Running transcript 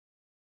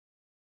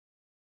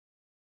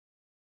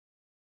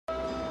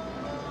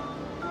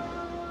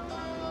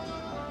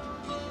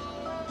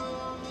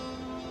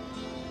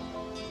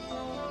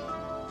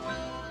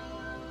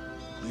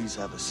Please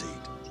have a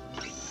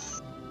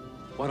seat.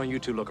 Why don't you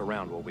two look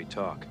around while we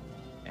talk?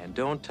 And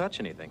don't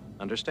touch anything,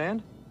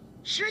 understand?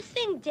 Sure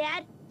thing,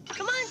 Dad.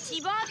 Come on,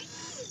 T-Bob.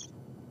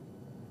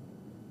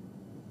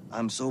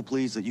 I'm so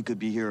pleased that you could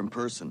be here in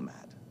person,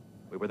 Matt.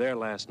 We were there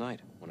last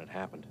night when it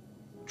happened.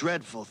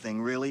 Dreadful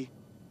thing, really.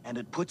 And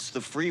it puts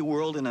the free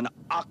world in an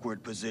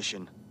awkward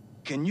position.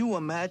 Can you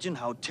imagine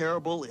how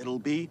terrible it'll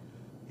be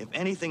if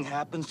anything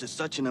happens to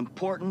such an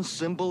important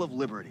symbol of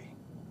liberty?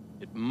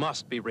 It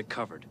must be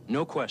recovered,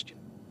 no question.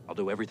 I'll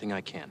do everything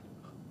I can.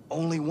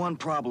 Only one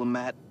problem,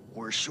 Matt.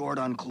 We're short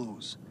on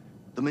clues.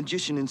 The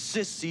magician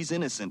insists he's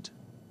innocent.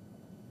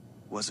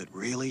 Was it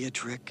really a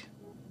trick?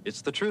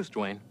 It's the truth,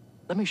 Duane.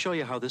 Let me show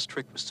you how this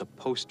trick was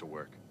supposed to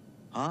work.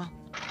 Huh?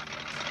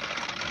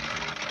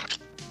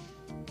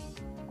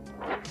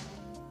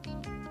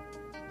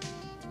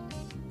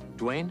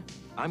 Duane,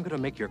 I'm gonna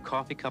make your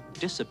coffee cup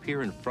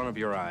disappear in front of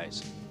your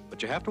eyes.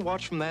 But you have to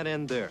watch from that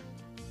end there.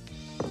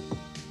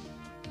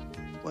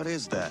 What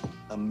is that?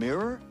 A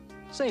mirror?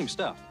 Same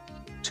stuff.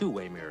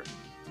 Two-way mirror.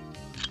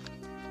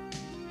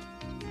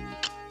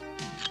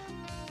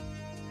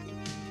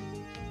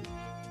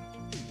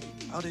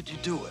 How did you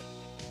do it?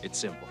 It's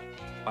simple.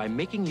 By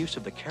making use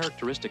of the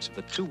characteristics of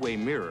the two-way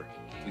mirror,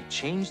 we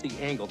change the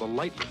angle the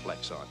light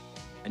reflects on.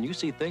 And you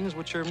see things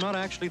which are not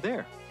actually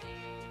there.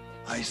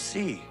 I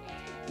see.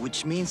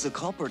 Which means the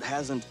culprit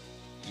hasn't...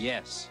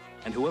 Yes.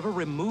 And whoever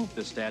removed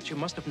the statue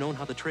must have known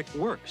how the trick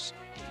works.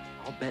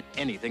 I'll bet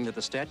anything that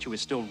the statue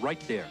is still right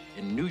there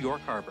in New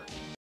York Harbor.